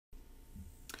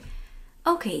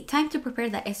Okay, time to prepare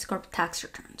the S-Corp tax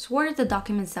returns. What are the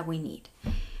documents that we need?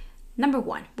 Number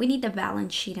one, we need the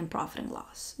balance sheet and profit and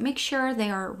loss. Make sure they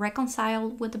are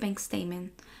reconciled with the bank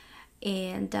statement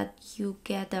and that you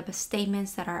get the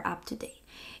statements that are up to date.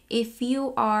 If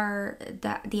you are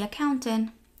the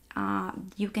accountant,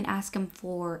 you can ask them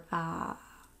for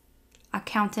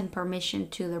accountant permission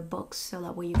to their books, so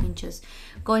that way you can just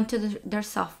go into their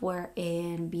software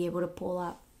and be able to pull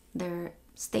up their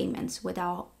statements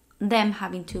without them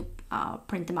having to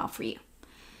print them out for you.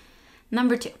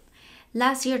 Number two,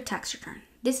 last year tax return.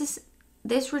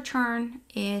 This return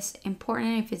is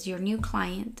important if it's your new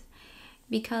client,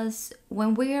 because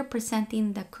when we are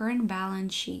presenting the current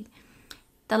balance sheet,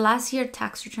 the last year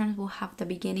tax returns will have the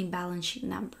beginning balance sheet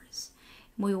numbers.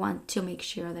 We want to make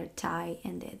sure they're tied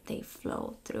and that they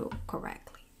flow through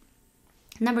correctly.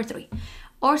 Number three,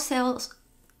 or sales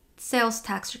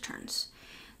tax returns.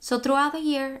 So throughout the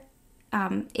year,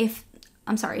 if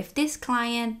this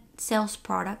client sells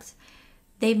products,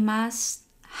 they must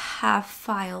have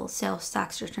filed sales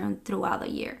tax return throughout the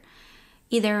year,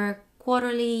 either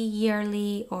quarterly,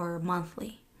 yearly, or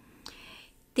monthly.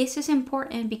 This is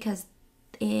important because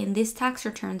in these tax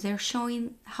returns, they're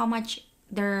showing how much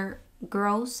their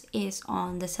gross is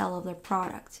on the sale of their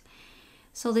product.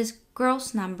 So this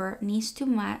gross number needs to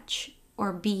match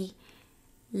or be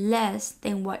less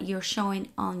than what you're showing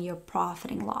on your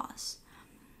profit and loss.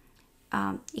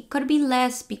 It could be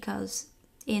less because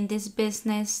in this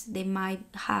business they might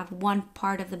have one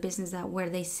part of the business where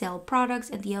they sell products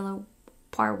and the other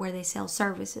part where they sell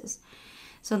services.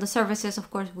 So the services, of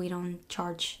course, we don't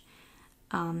charge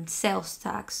sales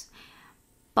tax,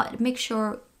 but make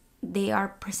sure they are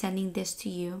presenting this to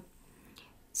you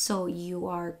so you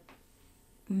are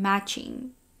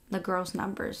matching the gross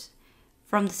numbers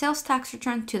from the sales tax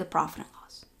return to the profit and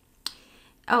loss.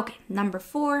 Okay, number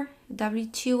four,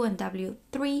 W-2 and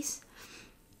W-3s.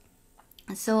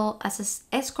 So as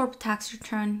an S-Corp tax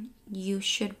return, they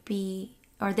should be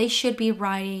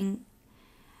writing,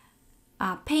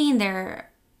 paying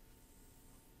their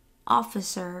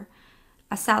officer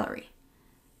a salary.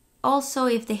 Also,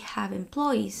 if they have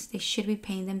employees, they should be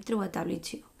paying them through a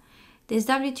W-2. This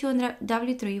W-2 and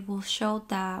W-3 will show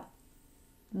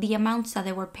the amounts that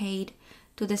they were paid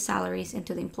to the salaries and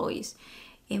to the employees.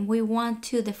 And we want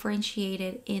to differentiate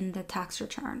it in the tax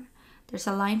return. There's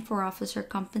a line for officer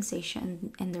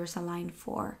compensation and there's a line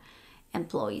for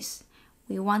employees.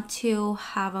 We want to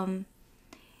have them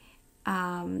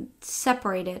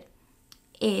separated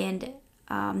and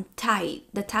tie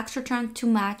the tax return to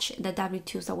match the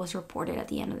W-2s that was reported at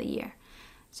the end of the year.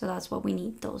 So that's what we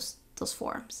need, those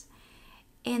forms.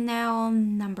 And now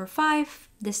number five,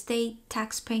 the state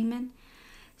tax payment.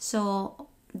 So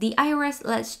the IRS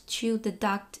lets you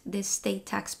deduct this state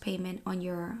tax payment on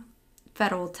your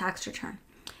federal tax return.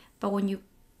 But when you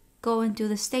go and do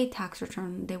the state tax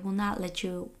return, they will not let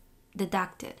you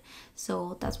deduct it.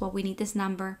 So that's why we need this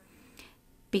number,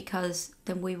 because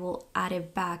then we will add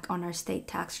it back on our state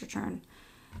tax return.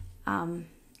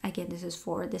 Again, this is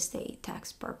for the state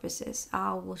tax purposes.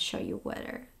 I will show you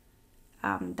whether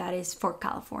that is for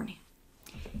California.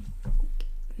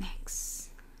 Next.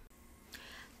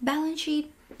 Balance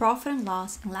sheet, profit and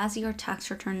loss, and last year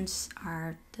tax returns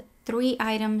are the three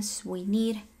items we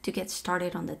need to get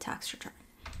started on the tax return.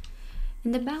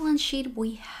 In the balance sheet,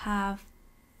 we have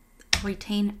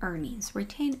retained earnings.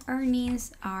 Retained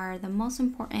earnings are the most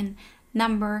important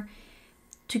number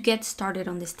to get started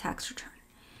on this tax return.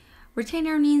 Retained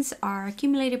earnings are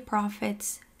accumulated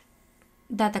profits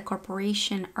that the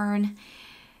corporation earned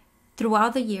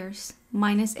throughout the years,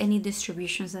 minus any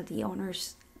distributions that the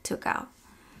owners took out.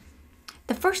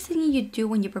 The first thing you do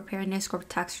when you prepare an S-Corp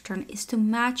tax return is to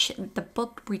match the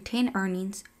booked retained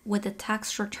earnings with the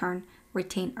tax return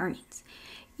retained earnings.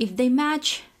 If they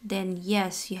match, then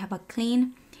yes, you have a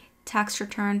clean tax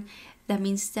return. That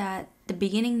means that the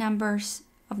beginning numbers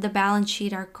of the balance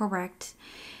sheet are correct,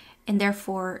 and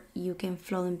therefore you can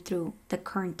flow them through the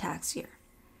current tax year,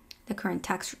 the current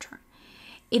tax return.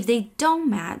 If they don't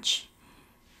match,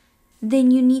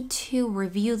 then you need to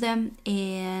review them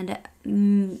and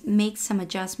make some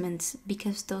adjustments,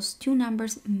 because those two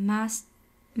numbers must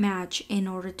match in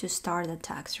order to start the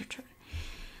tax return.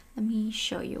 Let me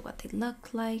show you what they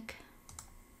look like.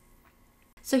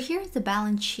 So here's the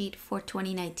balance sheet for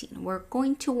 2019. We're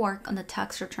going to work on the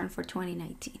tax return for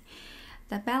 2019.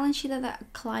 The balance sheet that the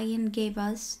client gave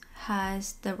us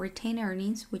has the retained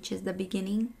earnings, which is the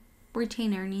beginning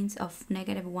retained earnings of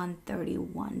negative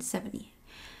 131.70.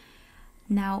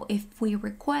 Now, if we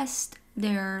request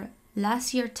their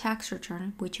last year tax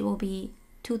return, which will be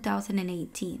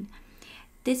 2018,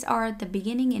 these are the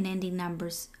beginning and ending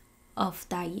numbers of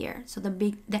that year. So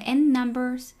the end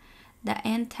numbers, the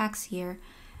end tax year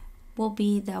will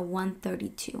be the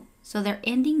 132. So their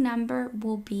ending number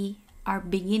will be our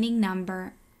beginning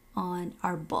number on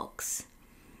our books.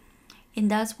 And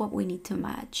that's what we need to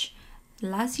match.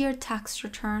 Last year tax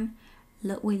return,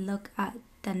 we look at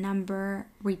the number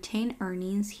retained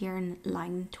earnings here in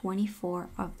line 24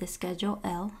 of the Schedule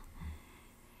L.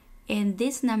 And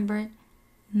this number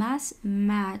must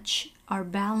match our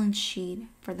balance sheet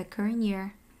for the current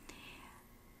year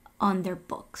on their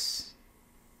books.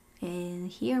 And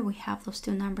here we have those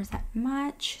two numbers that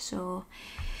match, so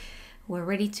we're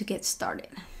ready to get started.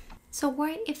 So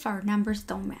what if our numbers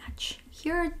don't match?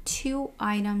 Here are two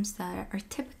items that are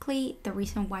typically the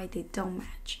reason why they don't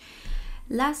match.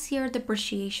 Last year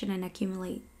depreciation and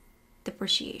accumulate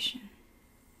depreciation,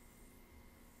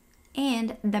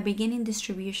 and the beginning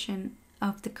distribution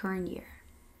of the current year.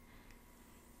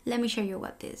 Let me show you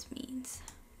what this means.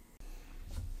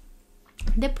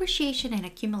 Depreciation and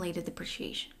accumulated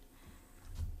depreciation.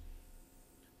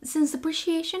 Since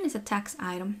depreciation is a tax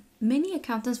item, many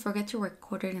accountants forget to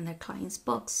record it in their clients'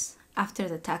 books after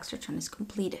the tax return is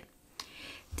completed.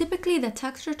 Typically, the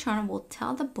tax return will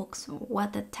tell the books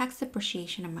what the tax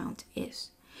depreciation amount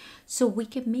is, so we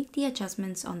can make the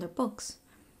adjustments on their books.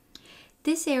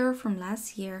 This error from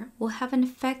last year will have an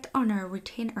effect on our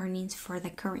retained earnings for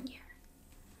the current year.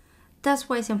 That's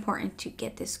why it's important to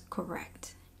get this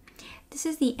correct. This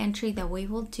is the entry that we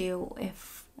will do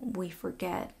if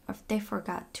they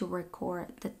forgot to record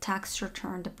the tax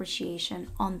return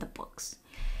depreciation on the books.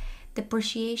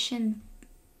 Depreciation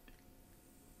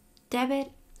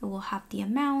debit will have the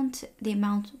amount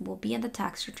will be in the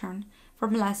tax return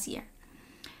from last year.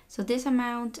 So this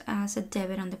amount as a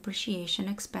debit on depreciation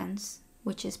expense,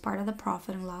 which is part of the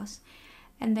profit and loss,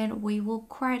 and then we will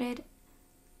credit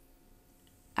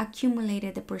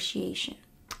accumulated depreciation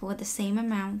with the same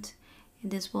amount, and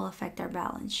this will affect our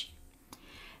balance sheet.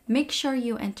 Make sure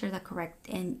you enter the correct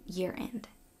ending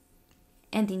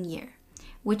year,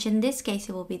 which in this case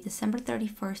it will be December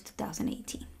 31st,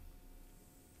 2018.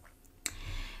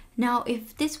 Now,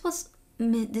 if this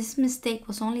mistake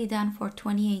was only done for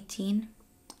 2018,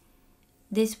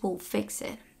 this will fix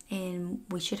it and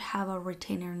we should have a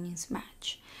retained earnings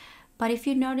match. But if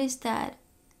you notice that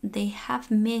they have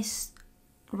missed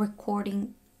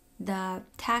recording the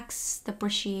tax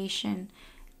depreciation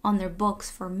on their books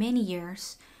for many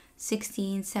years,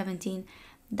 16, 17,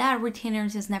 that retained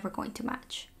earnings is never going to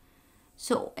match.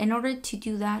 So in order to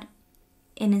do that,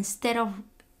 and instead of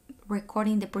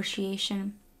recording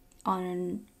depreciation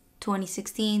on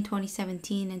 2016,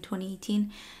 2017, and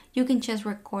 2018, you can just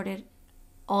record it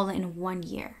all in 1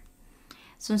 year.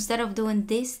 So instead of doing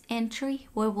this entry,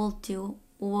 what we'll do,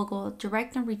 we will go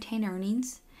direct on retained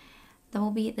earnings. That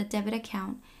will be the debit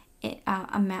account,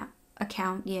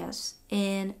 yes,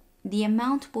 and the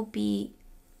amount will be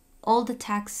all the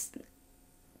tax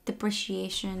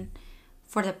depreciation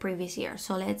for the previous year.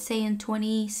 So let's say in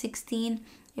 2016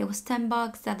 it was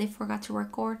 $10 that they forgot to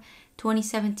record.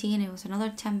 2017 it was another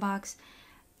 $10.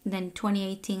 Then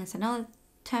 2018 is another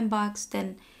 $10.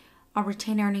 Then our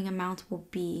retained earning amount will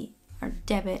be, our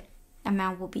debit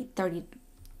amount will be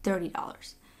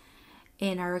 $30,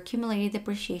 and our accumulated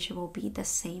depreciation will be the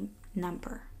same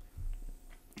number.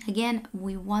 Again,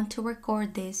 we want to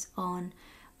record this on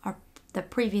the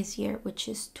previous year, which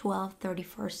is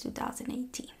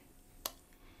 12/31/2018.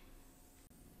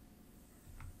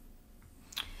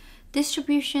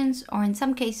 Distributions, or in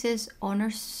some cases,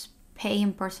 owners pay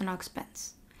in personal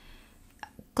expense.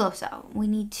 Close out. We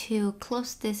need to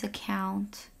close this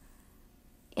account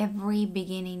every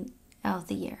beginning of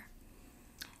the year.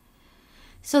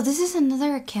 So this is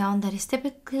another account that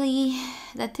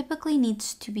typically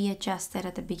needs to be adjusted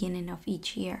at the beginning of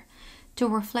each year to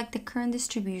reflect the current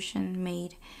distribution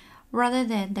made rather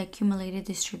than the accumulated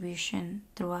distribution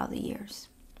throughout the years.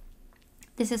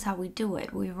 This is how we do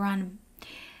it. We run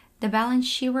the balance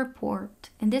sheet report.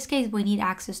 In this case, we need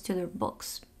access to their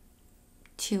books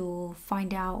to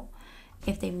find out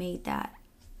if they made that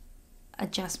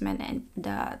adjustment and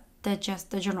the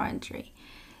journal entry.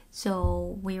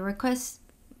 So we request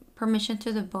permission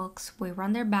to the books, we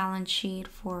run their balance sheet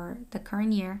for the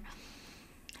current year,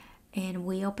 and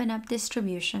we open up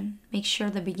distribution, make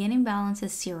sure the beginning balance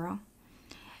is 0,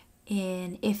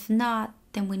 and if not,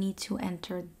 then we need to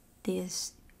enter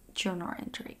this journal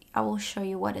entry. I will show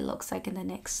you what it looks like in the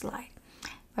next slide.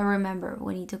 But remember,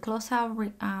 we need to close out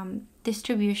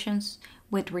distributions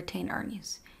with retained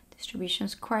earnings.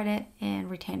 Distributions credit and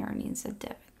retained earnings at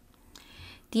debit.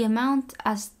 The amount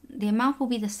will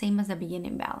be the same as the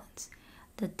beginning balance.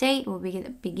 The date will be the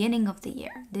beginning of the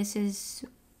year. This is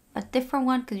a different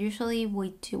one, because usually we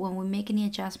do, when we make any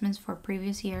adjustments for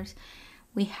previous years,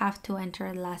 we have to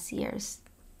enter last year's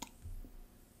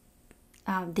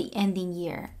the ending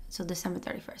year, so December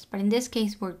 31st. But in this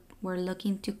case, we're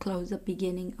looking to close the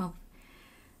beginning of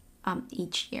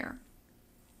each year.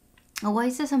 Why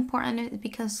is this important?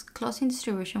 Because closing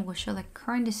distribution will show the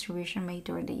current distribution made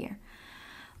during the year.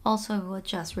 Also, it will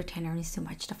adjust retained earnings to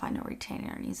match the final retained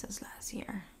earnings as last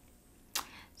year. So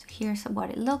here's what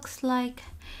it looks like.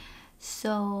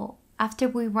 So after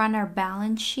we run our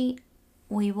balance sheet,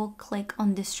 we will click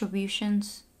on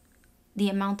distributions, the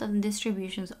amount of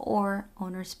distributions, or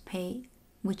owners pay,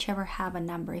 whichever have a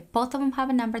number. If both of them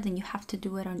have a number, then you have to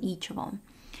do it on each of them.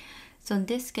 So in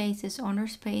this case, it's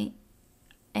owners pay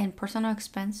and personal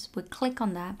expense. We click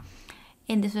on that,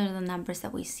 and these are the numbers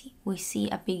that we see. We see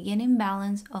a beginning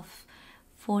balance of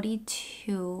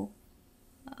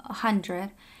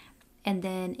 4,200, and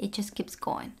then it just keeps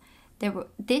going.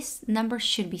 This number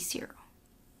should be 0,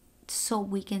 so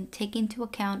we can take into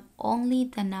account only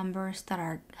the numbers that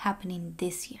are happening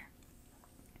this year.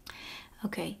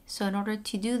 Okay, so in order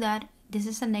to do that, this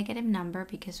is a negative number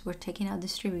because we're taking out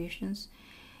distributions.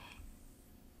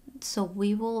 So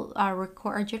we will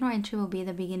record our journal entry will be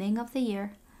the beginning of the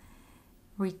year.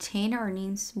 Retained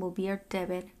earnings will be our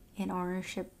debit, and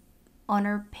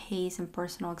owner pays and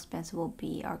personal expense will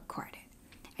be our credit.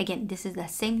 Again, this is the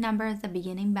same number as the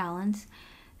beginning balance.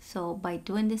 So by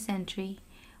doing this entry,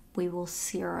 we will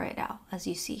zero it out, as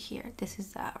you see here. This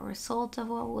is the result of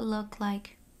what it will look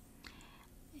like.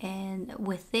 And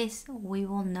with this, we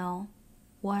will know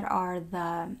what are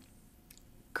the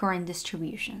current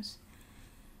distributions.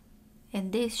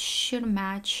 And this should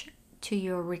match to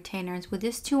your retained earnings. With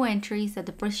these two entries, the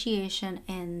depreciation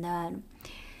and the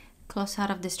close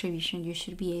out of distribution, you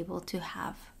should be able to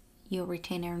have your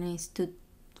retained earnings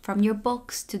from your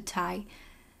books to tie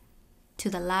to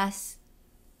the last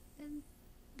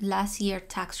year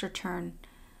tax return,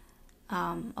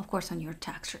 of course, on your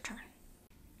tax return.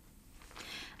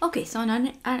 Okay, so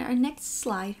on our next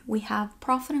slide, we have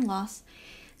profit and loss,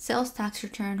 sales tax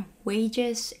return,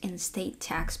 wages, and state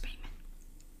tax payment.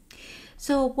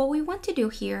 So what we want to do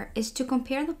here is to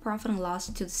compare the profit and loss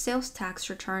to the sales tax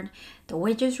return, the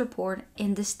wages report,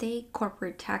 and the state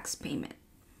corporate tax payment.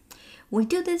 We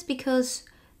do this because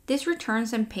these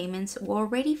returns and payments were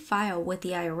already filed with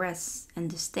the IRS and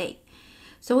the state.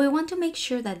 So we want to make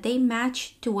sure that they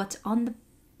match to what's on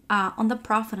the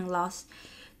profit and loss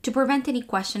to prevent any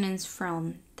questionings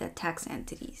from the tax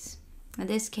entities. In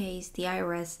this case, the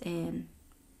IRS and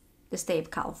the state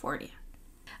of California.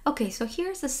 Okay, so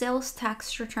here's the sales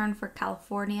tax return for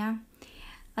California.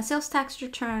 A sales tax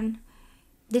return,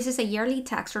 this is a yearly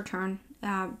tax return,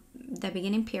 the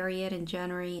beginning period in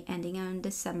January, ending in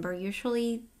December.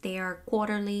 Usually they are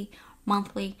quarterly,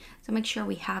 monthly, so make sure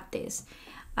we have this.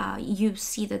 You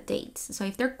see the dates. So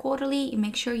if they're quarterly,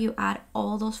 make sure you add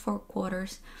all those 4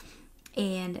 quarters,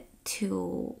 and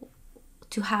to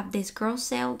have this gross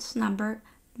sales number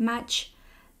match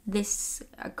this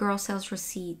gross sales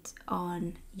receipt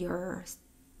on your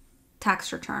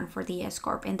tax return for the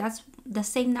S-Corp, and that's the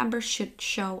same number should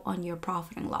show on your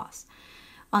profit and loss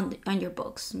on your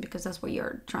books, because that's where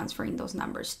you're transferring those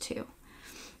numbers to.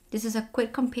 This is a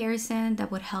quick comparison that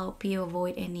would help you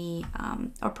avoid any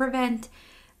or prevent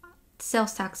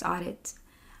sales tax audits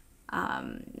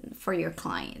for your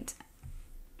client.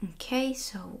 Okay,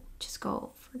 so just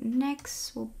go for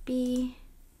next will be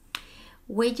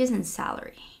wages and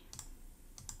salary.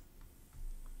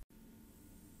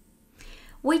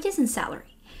 Wages and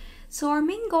salary. So our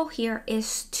main goal here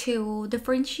is to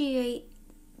differentiate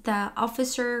the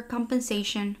officer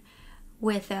compensation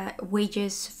with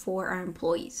wages for our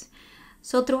employees.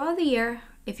 So throughout the year,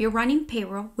 if you're running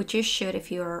payroll, which you should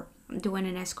if you're doing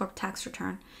an S-Corp tax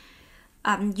return,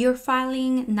 you're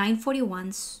filing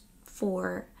 941s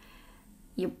for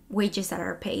your wages that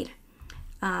are paid.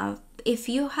 If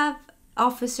you have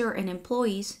officer and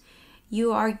employees,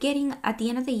 you are getting at the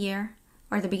end of the year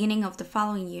or the beginning of the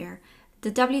following year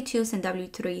the W-2s and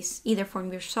W-3s, either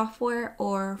from your software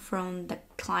or from the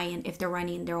client if they're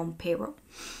running their own payroll.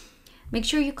 Make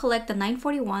sure you collect the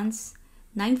 941s,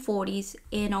 940s,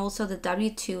 and also the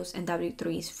W-2s and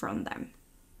W-3s from them.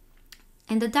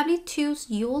 In the W-2s,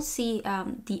 you will see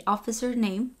the officer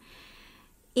name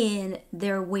in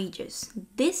their wages.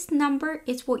 This number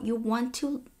is what you want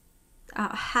to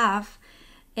have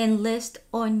and list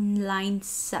on line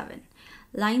 7.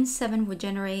 Line 7 will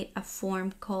generate a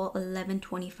form called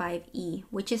 1125E,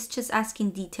 which is just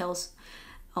asking details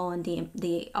on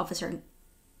the officer's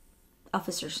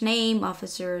name,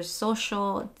 officer's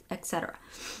social, etc.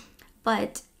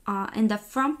 But in the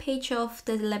front page of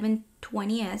the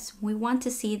 1120S, we want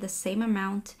to see the same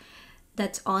amount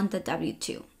that's on the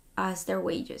W-2 as their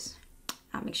wages.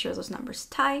 Make sure those numbers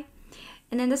tie.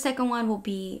 And then the second one will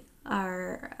be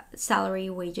our salary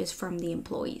wages from the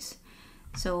employees.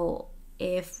 So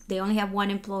if they only have one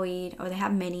employee or they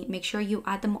have many, make sure you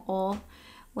add them all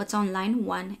what's on line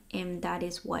 1, and that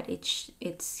is what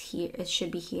it's here. It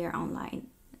should be here on line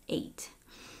 8.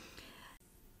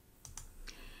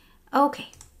 Okay,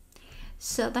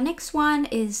 so the next one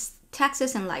is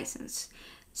taxes and license.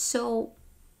 So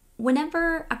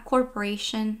whenever a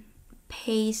corporation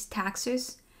pays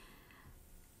taxes,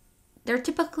 they're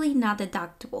typically not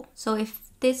deductible. So if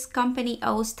this company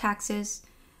owes taxes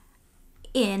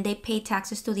and they pay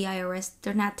taxes to the IRS,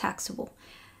 they're not taxable.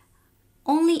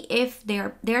 Only if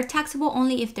they're taxable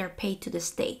only if they're paid to the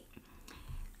state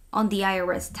on the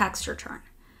IRS tax return,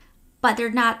 but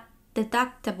they're not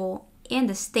deductible in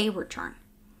the state return.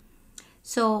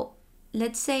 So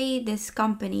let's say this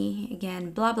company, again,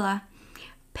 blah blah,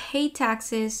 pay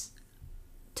taxes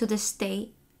to the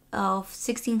state of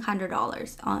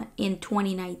 $1,600 in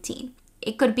 2019.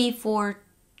 It could be for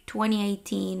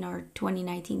 2018 or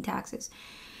 2019 taxes.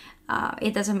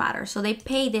 It doesn't matter. So they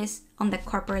pay this on the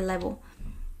corporate level.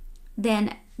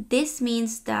 Then this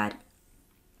means that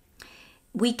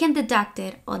we can deduct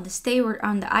it on the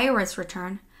IRS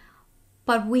return,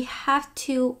 but we have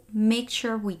to make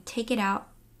sure we take it out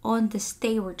on the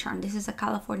state return. This is a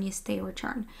California state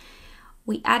return.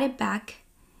 We add it back,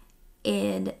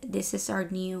 and this is our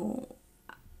new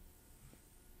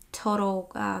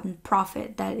total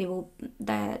profit that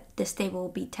the state will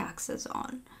be taxes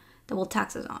on.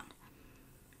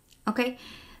 Okay,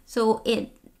 so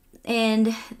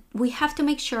and we have to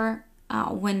make sure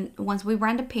once we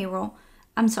run the payroll,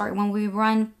 when we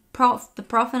run the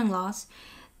profit and loss,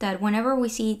 that whenever we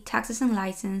see taxes and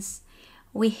license,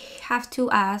 we have to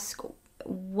ask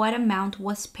what amount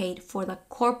was paid for the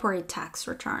corporate tax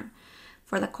return,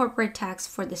 for the corporate tax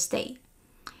for the state.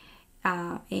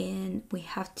 And we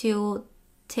have to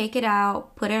take it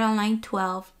out, put it on line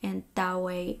 12, and that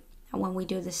way when we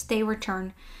do the state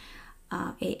return,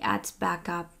 it adds back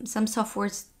up. Some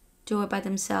softwares do it by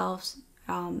themselves.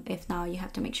 If not, you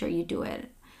have to make sure you do it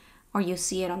or you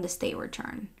see it on the state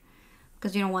return,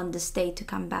 because you don't want the state to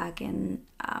come back and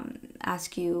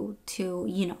ask you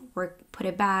to, put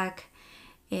it back.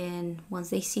 And once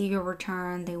they see your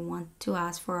return, they want to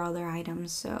ask for other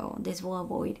items. So this will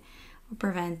avoid or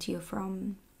prevent you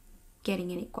from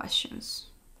getting any questions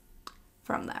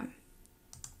from them.